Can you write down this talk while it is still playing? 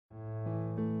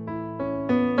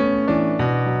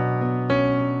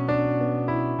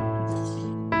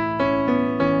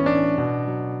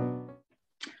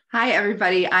Hi,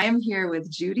 everybody. I am here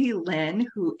with Judy Lynn,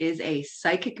 who is a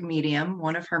psychic medium,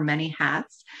 one of her many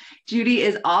hats. Judy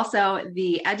is also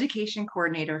the education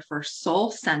coordinator for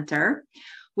SOUL Center,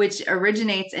 which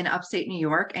originates in upstate New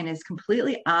York and is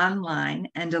completely online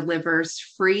and delivers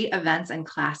free events and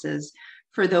classes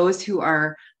for those who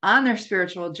are on their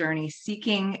spiritual journey,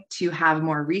 seeking to have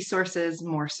more resources,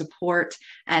 more support,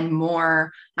 and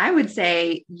more, I would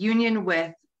say, union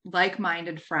with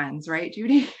like-minded friends, right,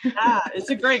 Judy? Yeah,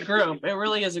 it's a great group. It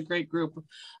really is a great group.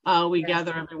 We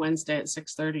gather every Wednesday at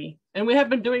 6:30, and we have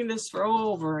been doing this for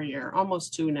over a year,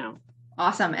 almost two now.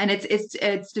 Awesome. And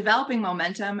it's developing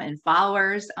momentum and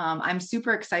followers. I'm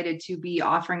super excited to be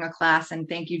offering a class, and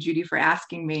thank you, Judy, for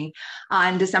asking me,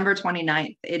 on December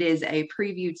 29th. It is a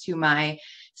preview to my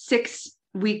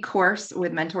 6-week course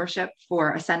with mentorship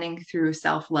for ascending through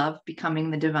self-love,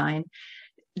 becoming the divine.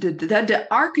 The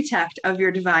architect of your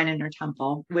divine inner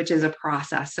temple, which is a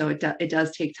process. So it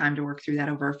does take time to work through that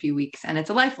over a few weeks. And it's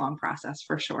a lifelong process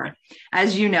for sure,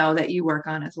 as you know, that you work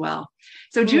on as well.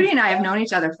 So Judy and I have known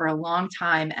each other for a long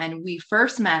time. And we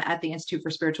first met at the Institute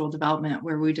for Spiritual Development,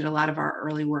 where we did a lot of our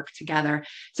early work together.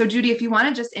 So Judy, if you want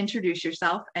to just introduce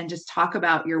yourself and just talk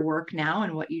about your work now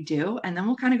and what you do, and then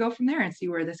we'll kind of go from there and see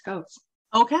where this goes.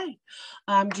 Okay.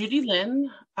 I'm Judy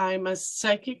Lynn. I'm a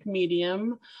psychic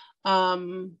medium.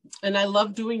 And I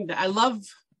love doing that. I love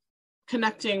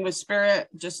connecting with spirit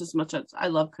just as much as I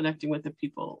love connecting with the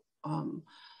people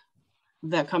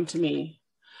that come to me.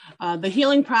 The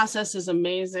healing process is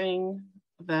amazing.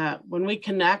 That when we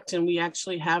connect and we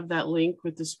actually have that link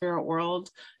with the spirit world,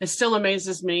 it still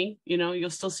amazes me. You know, you'll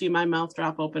still see my mouth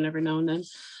drop open every now and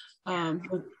then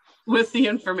with the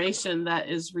information that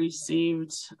is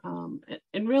received.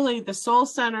 And really, the Soul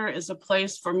Center is a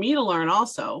place for me to learn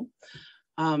also.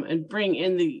 And bring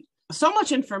in so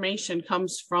much information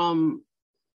comes from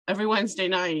every Wednesday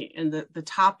night and the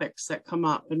topics that come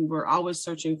up, and we're always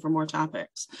searching for more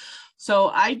topics. So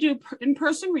I do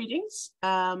in-person readings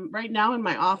right now in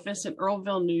my office in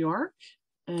Earlville, New York,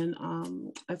 and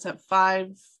it's at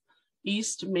 5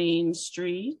 East Main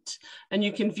Street. And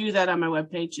you can view that on my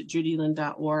webpage at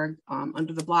judylynn.org.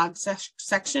 Under the blog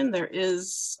section, there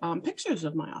is pictures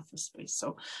of my office space.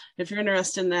 So if you're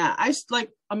interested in that, like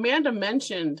Amanda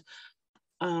mentioned,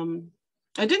 I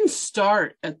didn't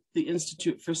start at the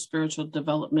Institute for Spiritual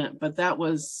Development, but that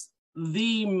was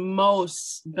the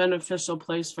most beneficial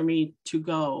place for me to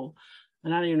go.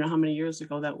 And I don't even know how many years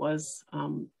ago that was.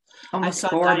 Almost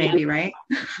 4, Diana, maybe, right?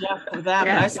 Yeah, for that.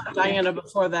 Yeah. But I saw Diana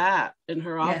before that in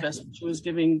her office. Yeah. She was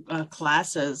giving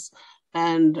classes,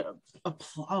 and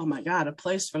oh my God, a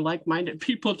place for like-minded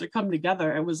people to come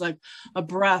together. It was like a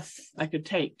breath I could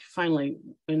take finally,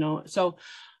 you know. So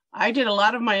I did a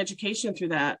lot of my education through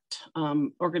that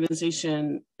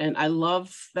organization, and I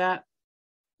love that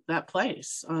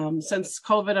place. Since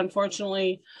COVID,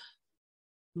 unfortunately,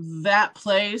 that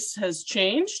place has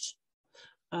changed.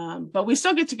 But we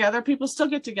still get together. People still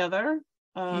get together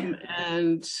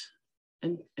and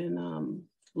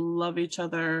love each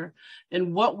other.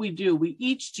 And what we do, we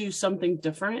each do something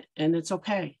different, and it's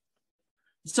okay.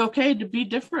 It's okay to be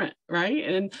different,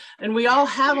 right? And we all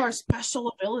have our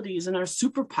special abilities and our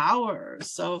superpowers.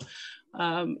 So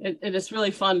it is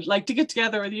really fun. Like to get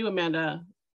together with you, Amanda.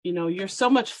 You know, you're so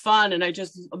much fun, and I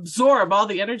just absorb all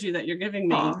the energy that you're giving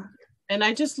me. Aww. And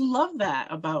I just love that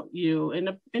about you. And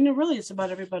it really is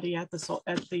about everybody at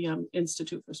the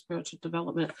Institute for Spiritual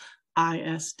Development,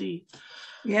 ISD.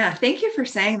 Yeah, thank you for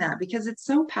saying that, because it's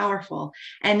so powerful.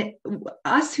 And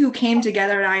us who came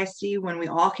together at ISD, when we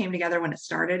all came together when it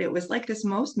started, it was like this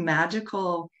most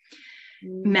magical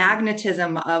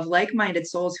magnetism of like-minded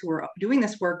souls who were doing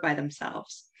this work by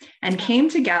themselves and came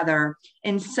together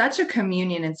in such a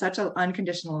communion, in such an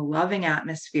unconditional, loving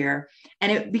atmosphere. And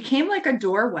it became like a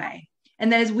doorway. And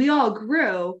then as we all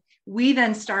grew, we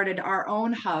then started our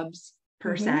own hubs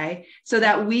per se, so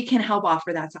that we can help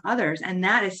offer that to others. And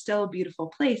that is still a beautiful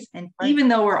place. And even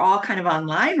though we're all kind of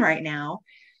online right now,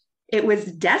 it was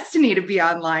destiny to be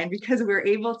online because we're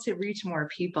able to reach more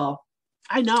people.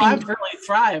 I know. I've really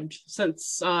thrived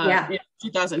since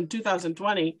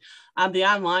 2020 on the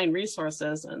online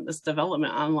resources and this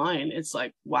development online. It's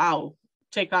like, wow.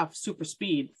 Take off super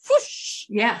speed. Whoosh.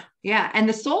 Yeah. And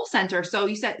the Soul Center. So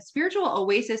you said Spiritual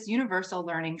Oasis Universal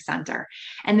Learning Center.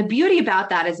 And the beauty about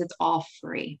that is it's all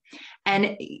free.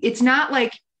 And it's not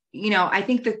like, you know, I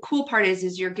think the cool part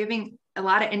is you're giving a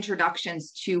lot of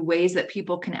introductions to ways that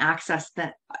people can access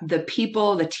the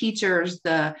people, the teachers,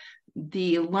 the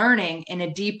learning in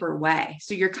a deeper way.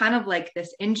 So you're kind of like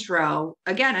this intro,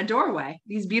 again, a doorway,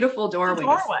 these beautiful doorways.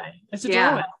 It's a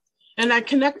doorway. And I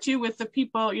connect you with the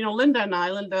people, Linda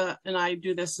and I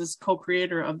do this as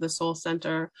co-creator of the SOUL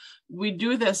Center. We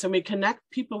do this and we connect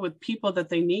people with people that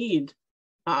they need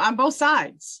on both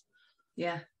sides.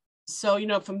 Yeah. So,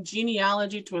 from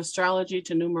genealogy to astrology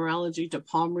to numerology to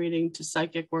palm reading to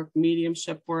psychic work,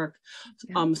 mediumship work,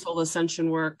 soul ascension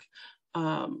work.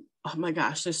 Oh my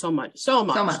gosh, there's so much.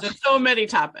 There's so many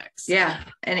topics. Yeah.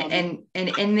 And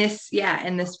in this,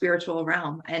 in the spiritual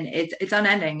realm, and it's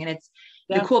unending. And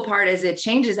the cool part is it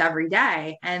changes every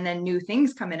day, and then new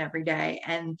things come in every day.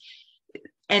 And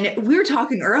we were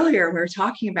talking earlier,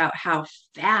 about how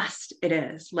fast it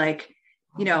is. Like,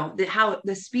 how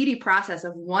the speedy process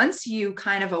of once you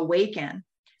kind of awaken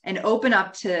and open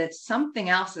up to something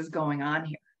else is going on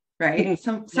here, right?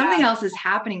 Something else is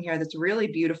happening here that's really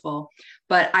beautiful,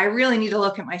 but I really need to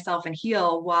look at myself and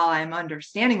heal while I'm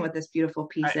understanding what this beautiful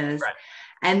piece is. Right.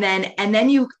 And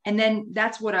then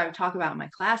that's what I talk about in my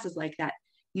classes, like that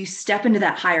you step into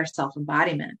that higher self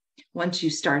embodiment once you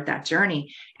start that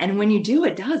journey. And when you do,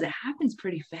 it happens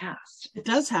pretty fast. It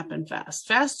does happen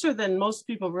faster than most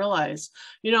people realize.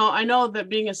 I know that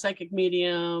being a psychic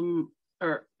medium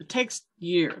it takes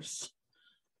years,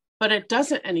 but it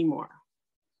doesn't anymore.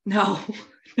 No.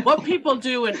 What people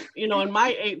do in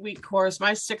my 8-week course,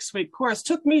 my 6-week course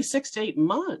took me 6 to 8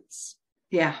 months.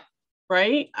 Yeah.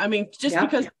 Right. I mean, just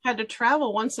because I had to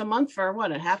travel once a month for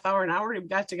a half hour, an hour, we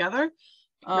got together.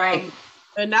 Right.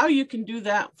 And now you can do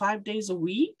that 5 days a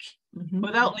week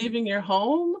without leaving your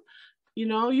home.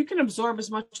 You can absorb as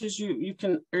much as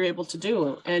you're able to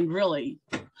do. And really,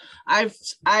 I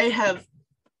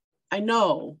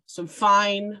know some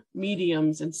fine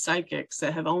mediums and psychics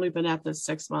that have only been at this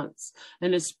 6 months,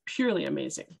 and it's purely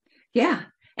amazing. Yeah.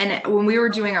 And when we were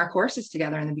doing our courses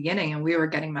together in the beginning and we were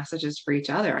getting messages for each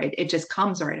other, it just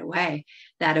comes right away,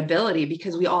 that ability,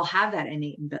 because we all have that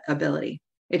innate ability.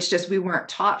 It's just we weren't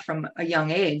taught from a young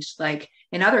age, like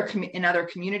in other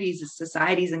communities,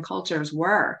 societies, and cultures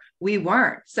we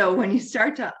weren't. So when you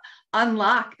start to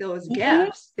unlock those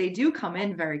gifts, they do come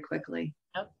in very quickly.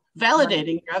 Yep.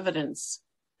 Validating your evidence,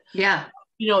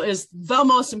 is the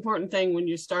most important thing when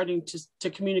you're starting to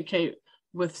communicate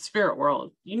with spirit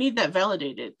world. You need that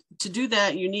validated. To do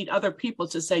that, you need other people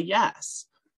to say yes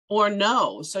or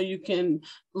no, so you can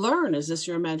learn, is this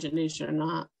your imagination or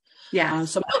not? Yeah.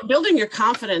 So building your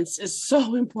confidence is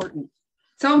so important.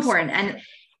 So important.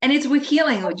 And it's with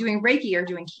healing, doing Reiki or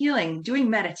doing healing, doing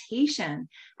meditation.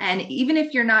 And even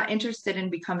if you're not interested in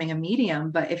becoming a medium,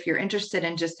 but if you're interested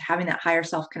in just having that higher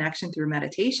self connection through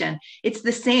meditation, it's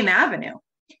the same avenue.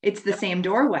 It's the same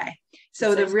doorway.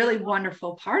 So the really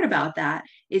wonderful part about that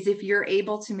is if you're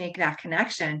able to make that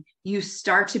connection, you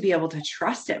start to be able to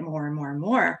trust it more and more and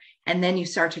more. And then you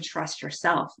start to trust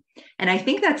yourself. And I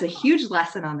think that's a huge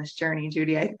lesson on this journey,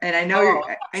 Judy. I know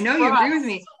you agree with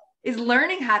me, is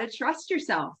learning how to trust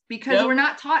yourself, because we're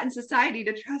not taught in society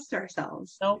to trust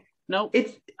ourselves. Nope.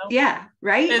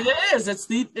 Right. It is.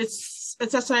 It's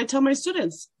that's what I tell my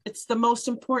students. It's the most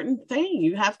important thing.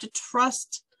 You have to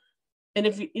trust. And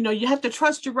if you have to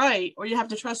trust you're right, or you have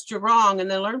to trust you're wrong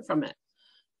and then learn from it.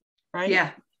 Right.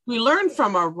 Yeah. We learn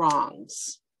from our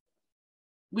wrongs.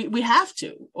 We have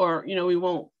to, or, we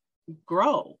won't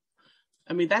grow.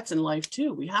 I mean, that's in life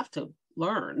too. We have to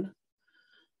learn.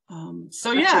 That's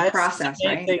it's process,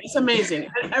 right? It's amazing.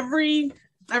 Every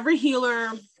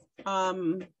healer,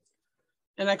 and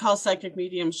I call psychic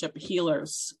mediumship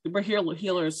healers. We're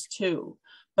healers too,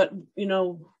 but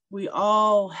we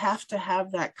all have to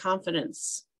have that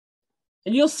confidence,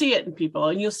 and you'll see it in people,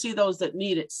 and you'll see those that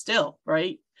need it still,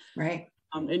 right? Right.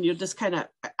 And you just kind of,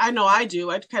 I know I do.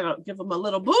 I'd kind of give them a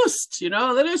little boost, a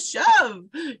little shove.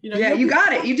 You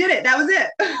got it. You did it. That was it.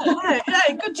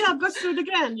 Hey, good job. Let's do it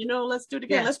again. Let's do it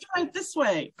again. Yeah. Let's try it this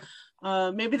way.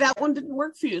 Maybe that one didn't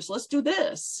work for you, so let's do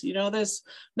this. There's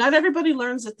not everybody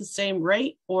learns at the same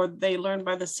rate, or they learn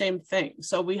by the same thing.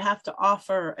 So we have to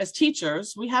offer, as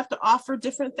teachers, we have to offer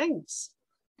different things.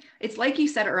 It's like you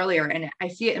said earlier, and I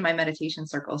see it in my meditation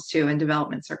circles too, and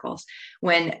development circles,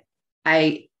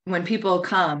 when people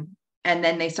come and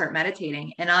then they start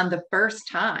meditating, and on the first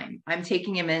time I'm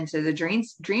taking them into the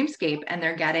dreamscape, and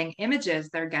they're getting images,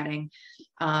 they're getting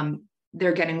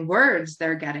words,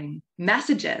 they're getting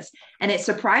messages, and it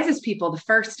surprises people the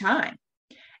first time.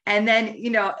 And then,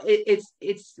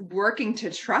 it's working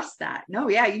to trust that. No,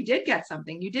 yeah, you did get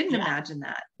something. You didn't imagine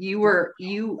that.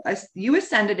 You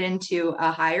ascended into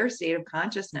a higher state of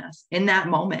consciousness in that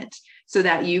moment so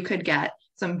that you could get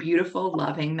some beautiful,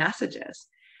 loving messages.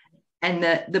 And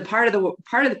the part of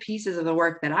the pieces of the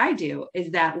work that I do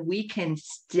is that we can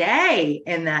stay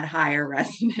in that higher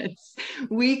resonance.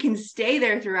 We can stay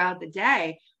there throughout the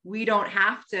day we don't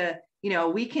have to,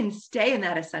 we can stay in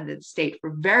that ascended state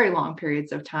for very long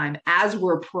periods of time as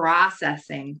we're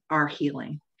processing our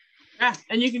healing. Yeah.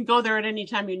 And you can go there at any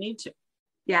time you need to.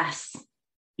 Yes.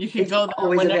 You can go there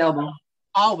always available.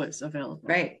 Always available.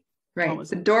 Right. Always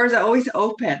the doors are always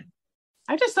open.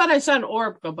 I just thought I saw an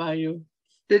orb go by you.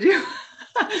 Did you?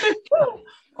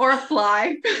 Or a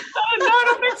fly? No, I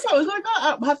don't think so. It was like,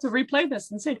 oh, I'll have to replay this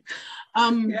and see.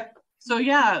 So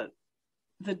yeah,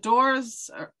 the doors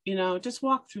are, just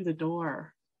walk through the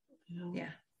door.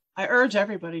 Yeah. I urge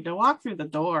everybody to walk through the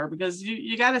door, because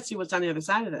you got to see what's on the other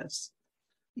side of this.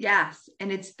 Yes.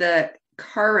 And it's the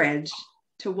courage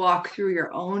to walk through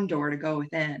your own door to go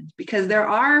within, because there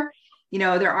are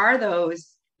those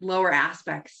lower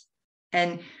aspects,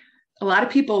 and a lot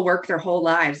of people work their whole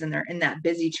lives and they're in that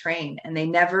busy train and they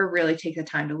never really take the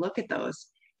time to look at those.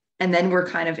 And then we're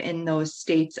kind of in those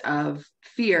states of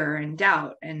fear and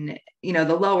doubt and, the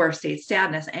lower states,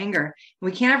 sadness, anger.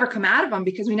 And we can't ever come out of them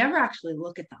because we never actually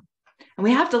look at them. And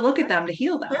we have to look at them to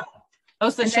heal them.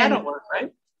 That's the shadow work,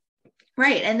 right?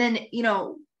 Right. And then,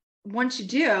 once you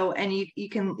do, and you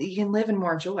can live in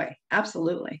more joy.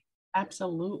 Absolutely.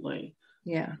 Absolutely.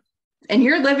 Yeah. And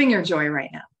you're living your joy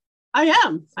right now. I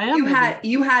am.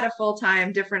 You had a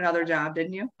full-time different other job,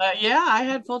 didn't you? Yeah, I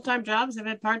had full-time jobs. I've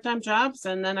had part-time jobs.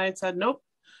 And then I said, nope,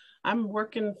 I'm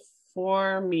working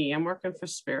for me. I'm working for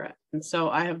spirit. And so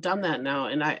I have done that now.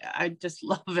 And I just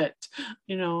love it,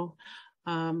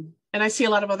 and I see a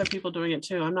lot of other people doing it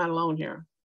too. I'm not alone here.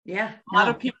 Yeah. A lot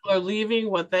of people are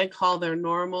leaving what they call their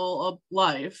normal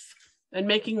life and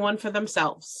making one for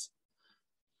themselves.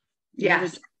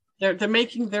 Yes. They're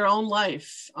making their own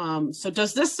life. So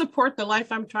does this support the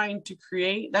life I'm trying to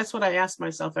create? That's what I ask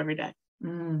myself every day.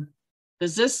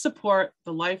 Does this support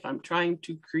the life I'm trying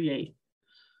to create?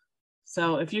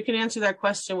 So if you can answer that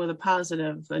question with a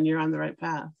positive, then you're on the right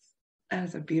path. That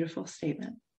is a beautiful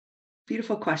statement.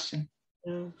 Beautiful question.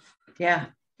 Yeah.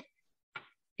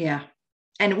 Yeah.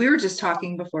 And we were just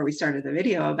talking before we started the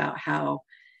video about how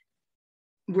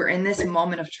we're in this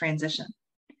moment of transition.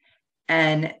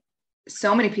 And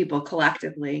so many people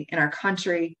collectively in our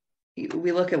country,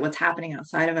 we look at what's happening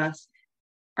outside of us,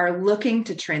 are looking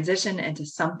to transition into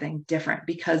something different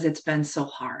because it's been so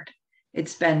hard.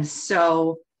 It's been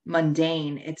so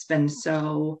mundane. It's been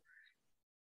so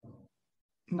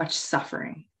much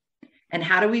suffering. And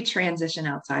how do we transition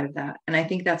outside of that? And I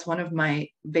think that's one of my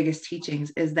biggest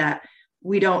teachings, is that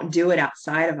we don't do it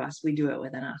outside of us. We do it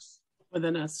within us.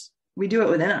 Within us. We do it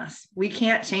within us. We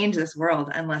can't change this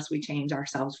world unless we change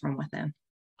ourselves from within.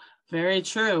 Very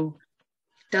true.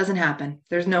 Doesn't happen.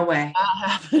 There's no way.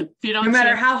 If you don't, no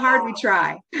matter how hard we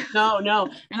try. No.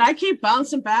 And I keep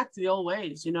bouncing back to the old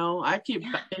ways, I keep,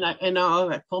 and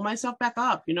I pull myself back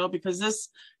up, because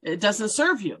it doesn't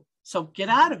serve you. So get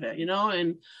out of it,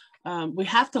 and we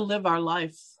have to live our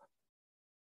life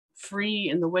free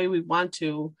in the way we want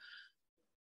to,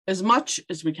 as much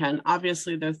as we can.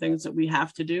 Obviously, there are things that we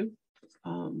have to do.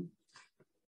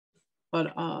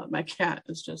 But my cat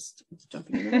is just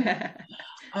jumping around.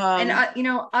 And,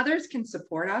 others can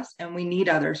support us, and we need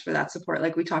others for that support,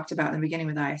 like we talked about in the beginning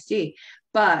with ISD.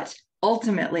 But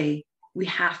ultimately, we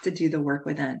have to do the work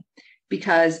within,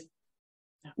 because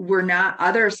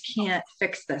others can't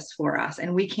fix this for us,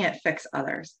 and we can't fix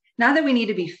others. Not that we need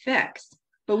to be fixed,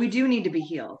 but we do need to be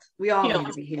healed. We all need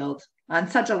to be healed on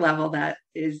such a level that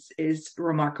is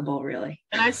remarkable, really.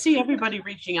 And I see everybody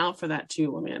reaching out for that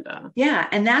too, Amanda. Yeah.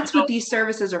 And that's what these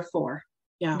services are for.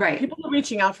 Yeah. Right. People are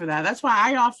reaching out for that. That's why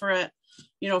I offer it,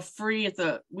 free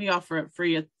we offer it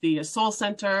free at the SOUL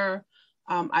Center.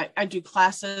 I do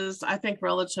classes, I think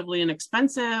relatively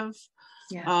inexpensive.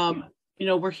 Yeah.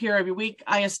 We're here every week.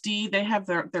 ISD, they have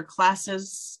their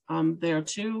classes there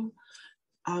too.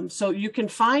 So you can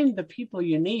find the people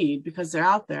you need because they're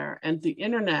out there, and the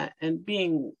internet and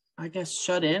being, I guess,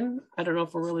 shut in. I don't know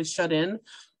if we're really shut in,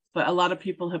 but a lot of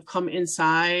people have come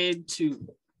inside to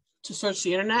search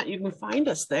the internet. You can find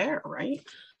us there, right?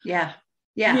 Yeah.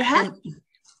 Yeah.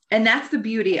 And that's the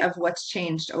beauty of what's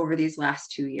changed over these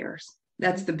last 2 years.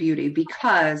 That's the beauty,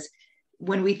 because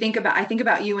when I think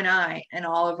about you and I and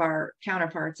all of our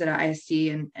counterparts at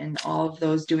ISD and all of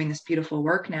those doing this beautiful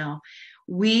work now,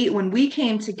 when we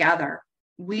came together,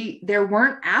 there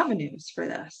weren't avenues for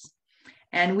this.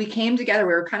 And we came together,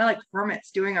 we were kind of like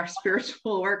hermits doing our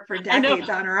spiritual work for decades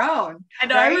on our own. I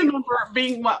know. Right? I remember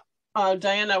being,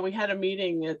 Diana, we had a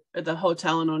meeting at the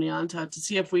hotel in Oneonta to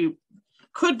see if we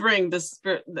could bring the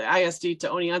ISD to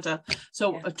Oneonta.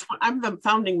 So I'm the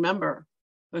founding member.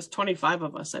 There's 25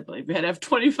 of us, I believe. We had to have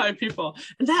 25 people.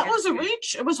 And that was a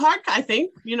reach. It was hard, I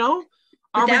think,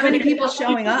 Are that many people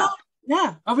showing up?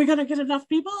 Yeah. Are we going to get enough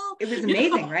people? It was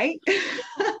amazing, right?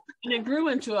 And it grew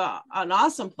into an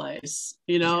awesome place,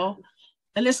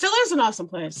 and it still is an awesome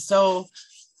place. So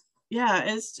yeah,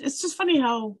 it's just funny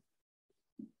how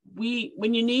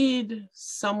when you need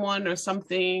someone or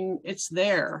something, it's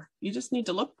there. You just need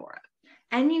to look for it.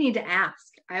 And you need to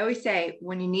ask. I always say,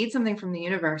 when you need something from the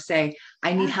universe, say,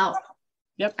 I need help.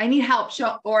 Yep. I need help.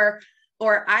 Or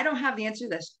I don't have the answer to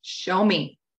this. Show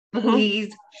me.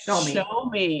 Please show me. Show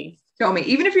me. Show me.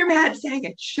 Even if you're mad saying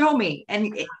it, show me.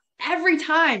 And every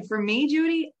time, for me,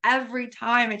 Judy, every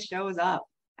time it shows up.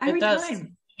 Every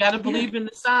time. You got to believe in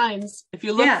the signs. If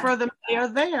you look for them, they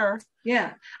are there.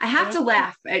 Yeah. I have to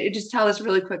laugh. I just tell this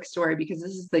really quick story, because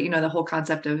this is the whole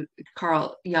concept of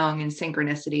Carl Jung and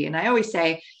synchronicity. And I always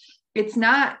say, it's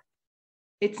not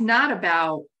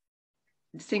about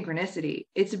synchronicity.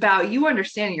 It's about you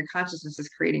understanding your consciousness is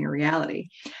creating a reality.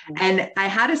 Mm-hmm. And I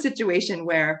had a situation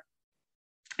where,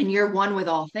 and you're one with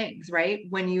all things, right?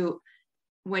 When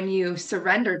you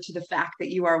surrender to the fact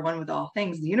that you are one with all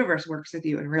things, the universe works with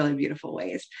you in really beautiful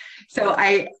ways. So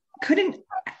I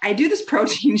do this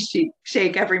protein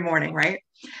shake every morning, right?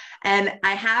 And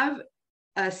I have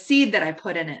a seed that I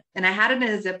put in it, and I had it in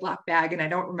a Ziploc bag, and I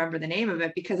don't remember the name of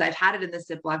it because I've had it in the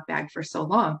Ziploc bag for so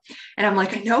long. And I'm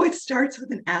like, I know it starts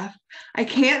with an F. I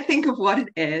can't think of what it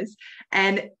is.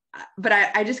 But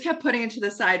I just kept putting it to the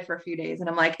side for a few days, and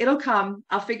I'm like, it'll come.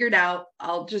 I'll figure it out.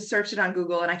 I'll just search it on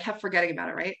Google. And I kept forgetting about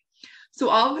it. Right. So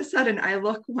all of a sudden I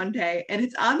look one day, and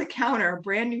it's on the counter, a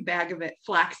brand new bag of it,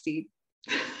 flaxseed.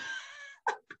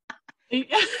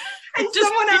 And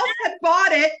someone else had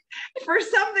bought it for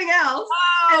something else.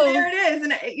 Oh. And there it is.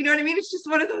 And you know what I mean? It's just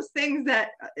one of those things that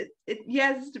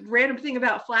it's a random thing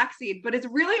about flaxseed, but it's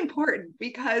really important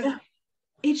because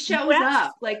it shows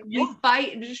up. Like we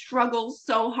fight and struggle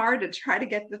so hard to try to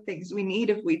get the things we need.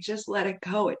 If we just let it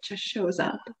go, it just shows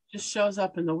up. It just shows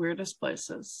up in the weirdest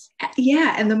places.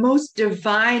 Yeah. And the most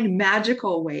divine,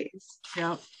 magical ways.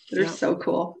 Yeah. They're so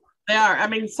cool. They are. I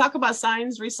mean, talk about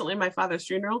signs. Recently, my father's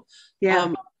funeral.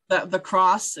 Yeah. The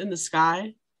cross in the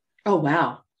sky. Oh,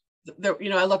 wow. There,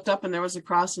 I looked up and there was a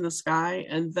cross in the sky,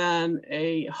 and then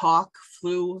a hawk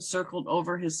circled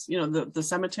over his, the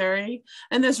cemetery,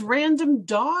 and this random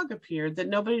dog appeared that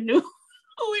nobody knew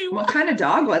who he was. What kind of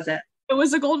dog was it? It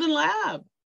was a golden lab.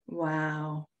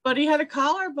 Wow. But he had a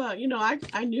collar, but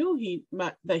I knew he'd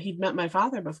met my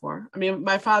father before. I mean,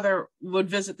 my father would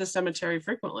visit the cemetery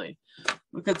frequently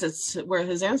because it's where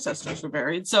his ancestors were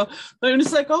buried. So I'm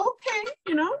just like,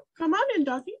 okay, come on in,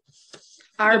 doggy.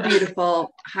 Our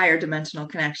beautiful higher dimensional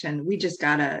connection. We just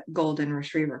got a golden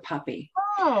retriever puppy.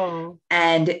 Oh.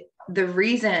 And the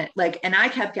reason, and I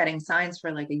kept getting signs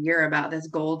for like a year about this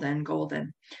golden.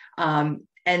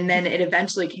 And then it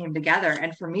eventually came together.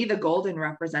 And for me, the golden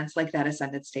represents like that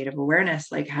ascended state of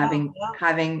awareness, like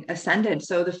having ascended.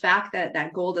 So the fact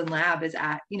that golden lab is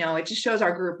at, it just shows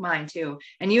our group mind too.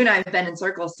 And you and I have been in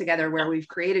circles together where we've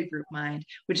created group mind,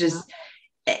 which is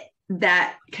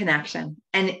that connection.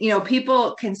 And,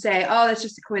 people can say, oh, that's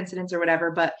just a coincidence or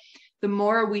whatever. But the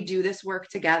more we do this work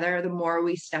together, the more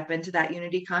we step into that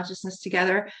unity consciousness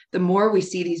together, the more we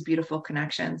see these beautiful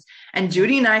connections. And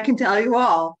Judy and I can tell you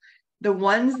all, the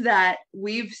ones that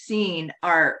we've seen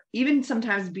are even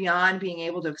sometimes beyond being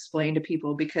able to explain to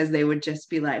people, because they would just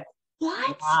be like,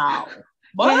 what? Wow.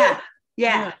 What?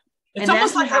 Yeah. It's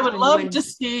almost like I would love to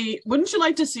see, wouldn't you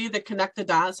like to see the connect the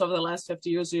dots over the last 50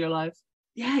 years of your life?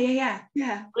 Yeah.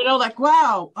 Like,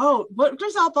 wow. Oh, what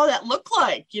does all that look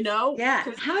like? Yeah.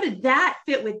 How did that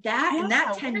fit with that? And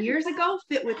that 10 years ago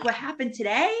fit with what happened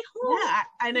today? Yeah.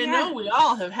 And I know we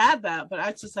all have had that, but I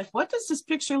was just like, what does this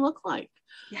picture look like?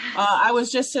 Yeah. I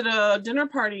was just at a dinner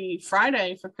party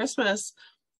Friday for Christmas,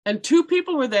 and 2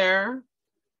 people were there.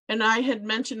 And I had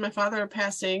mentioned my father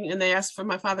passing, and they asked for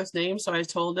my father's name. So I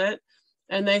told it,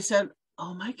 and they said,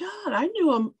 oh my God, I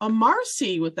knew a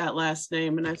Marcy with that last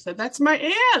name. And I said, that's my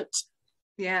aunt.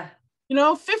 Yeah.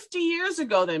 50 years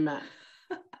ago they met.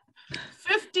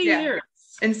 50 years.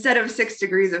 Instead of 6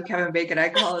 degrees of Kevin Bacon, I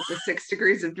call it the 6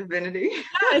 degrees of divinity.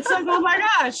 Yeah, it's like, oh my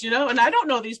gosh, and I don't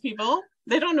know these people.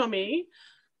 They don't know me,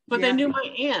 but they knew my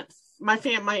aunt, my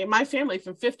family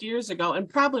from 50 years ago, and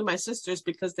probably my sisters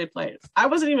because they played. I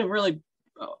wasn't even really,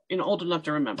 old enough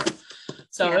to remember.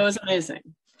 So it was amazing.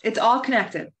 It's all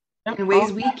connected. In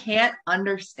ways we can't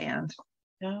understand.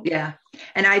 Yeah.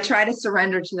 And I try to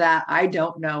surrender to that. I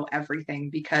don't know everything,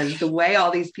 because the way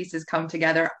all these pieces come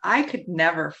together, I could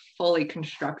never fully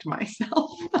construct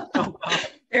myself.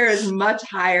 There is much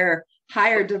higher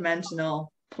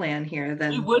dimensional plan here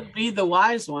than we would be the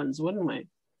wise ones, wouldn't we?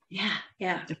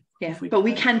 Yeah. But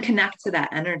we can connect to that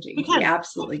energy. We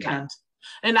absolutely can.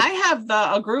 And I have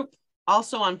a group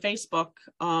also on Facebook.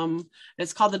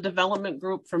 It's called the Development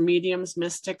Group for Mediums,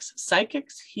 Mystics,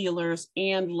 Psychics, Healers,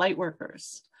 and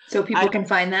Lightworkers. So people can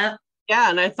find that? Yeah,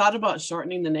 and I thought about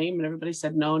shortening the name, and everybody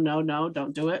said, no,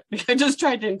 don't do it. I just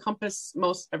tried to encompass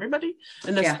most everybody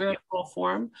in the spiritual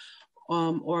form.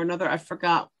 Or another, I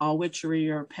forgot, witchery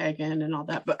or pagan and all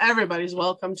that, but everybody's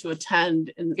welcome to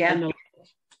attend in the,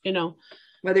 you know,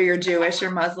 whether you're Jewish or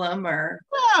Muslim or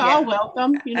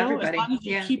welcome, you know, everybody. As long as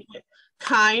you keep it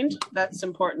kind, that's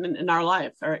important in our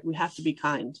life. All right, we have to be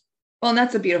kind. Well, and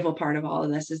that's a beautiful part of all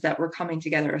of this, is that we're coming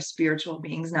together as spiritual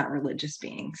beings, not religious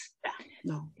beings.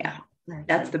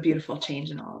 That's the beautiful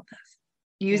change in all of this,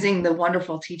 using the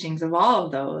wonderful teachings of all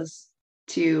of those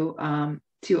to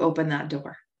open that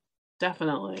door.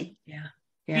 Definitely. Yeah.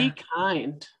 Be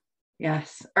kind.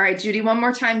 Yes. All right, Judy, one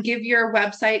more time, give your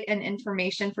website and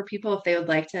information for people if they would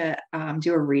like to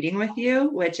do a reading with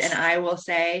you, and I will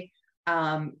say,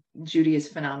 Judy is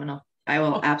phenomenal. I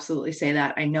will absolutely say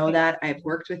that. I know that. I've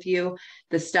worked with you.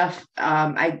 The stuff,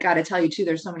 I got to tell you too,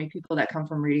 there's so many people that come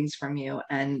from readings from you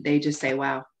and they just say,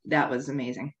 wow, that was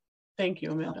amazing. Thank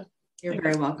you, Amanda. You're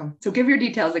very welcome. So give your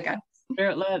details again.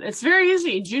 Spirit led. It's very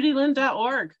easy.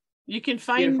 JudyLynn.org. You can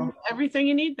find everything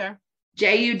you need there.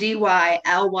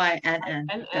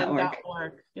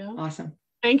 JudyLynn.org. Yeah. Awesome.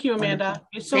 Thank you, Amanda.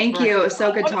 Thank you. It was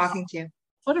so good talking to you.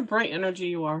 What a bright energy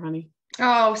you are, honey.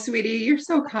 Oh, sweetie, you're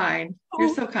so kind.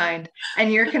 You're so kind.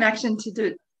 And your connection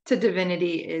to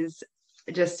divinity is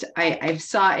just, I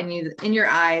saw it in you, in your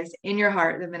eyes, in your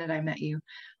heart, the minute I met you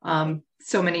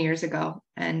so many years ago.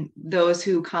 And those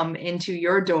who come into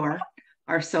your door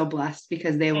are so blessed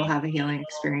because they will have a healing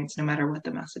experience no matter what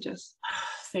the message is.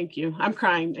 Thank you. I'm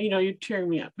crying. You know, you're tearing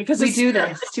me up because we do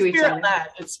this to each other.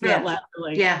 It's spirit led.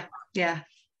 Really. Yeah.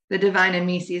 The divine in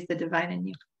me sees the divine in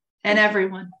you and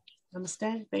everyone.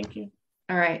 Namaste. Thank you.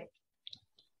 All right.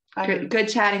 Good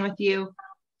chatting with you.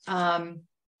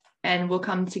 And we'll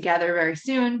come together very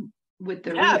soon with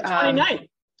the 29th.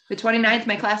 The 29th,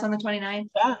 my class on the 29th.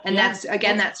 And that's,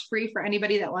 again, that's free for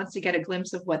anybody that wants to get a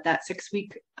glimpse of what that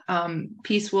 6-week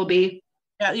piece will be.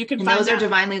 Yeah, you can and find those are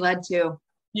divinely led too.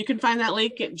 You can find that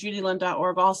link at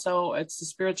JudyLynn.org. Also, it's the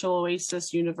Spiritual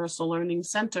Oasis Universal Learning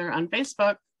Center on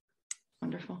Facebook.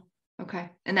 Wonderful. Okay.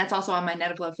 And that's also on my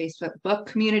Net of Love Facebook book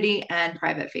community and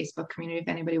private Facebook community, if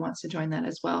anybody wants to join that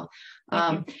as well.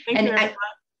 Thank you.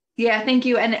 Thank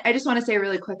you. And I just want to say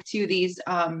really quick too, these,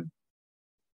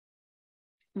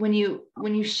 when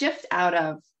you shift out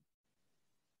of,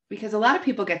 because a lot of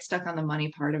people get stuck on the money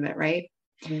part of it, right?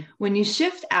 Mm-hmm. When you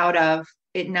shift out of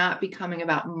it not becoming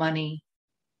about money,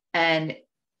 and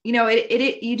you know,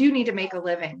 you do need to make a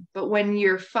living, but when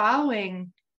you're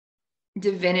following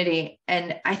divinity,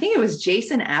 and I think it was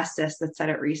Jason Astis that said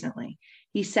it recently.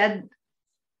 He said,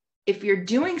 if you're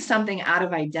doing something out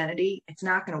of identity, it's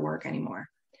not going to work anymore.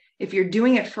 If you're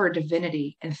doing it for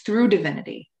divinity and through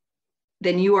divinity,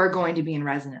 then you are going to be in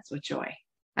resonance with joy.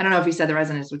 I don't know if he said the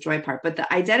resonance with joy part, but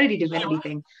the identity divinity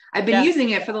thing, I've been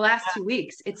using it for the last 2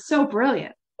 weeks. It's so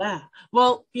brilliant. Yeah.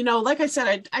 Well, you know, like I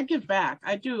said, I give back.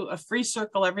 I do a free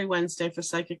circle every Wednesday for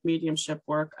psychic mediumship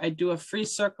work. I do a free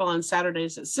circle on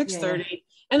Saturdays at 6:30,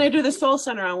 and I do the Soul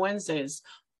Center on Wednesdays.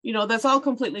 You know, that's all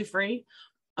completely free.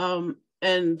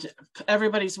 And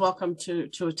everybody's welcome to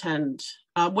attend,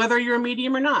 whether you're a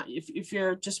medium or not. If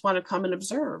you just want to come and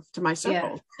observe to my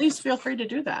circle, please feel free to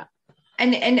do that.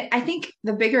 And I think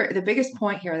the biggest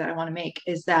point here that I want to make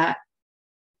is that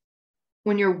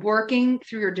when you're working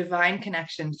through your divine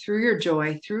connection, through your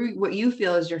joy, through what you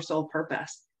feel is your soul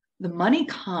purpose, the money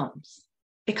comes.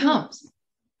 It comes.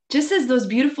 Just as those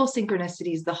beautiful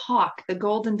synchronicities, the hawk, the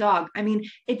golden dog. I mean,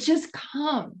 it just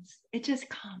comes. It just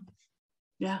comes.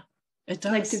 Yeah, it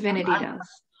does. Like divinity does.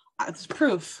 It's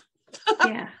proof.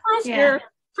 Yeah. Proof here.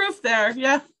 Proof there.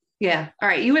 Yeah. Yeah. All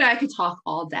right. You and I could talk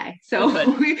all day. So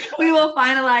we will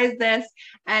finalize this.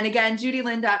 And again,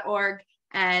 JudyLynn.org.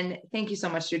 And thank you so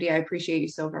much, Judy. I appreciate you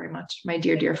so very much. My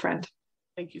dear, dear friend.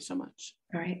 Thank you so much.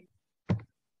 All right.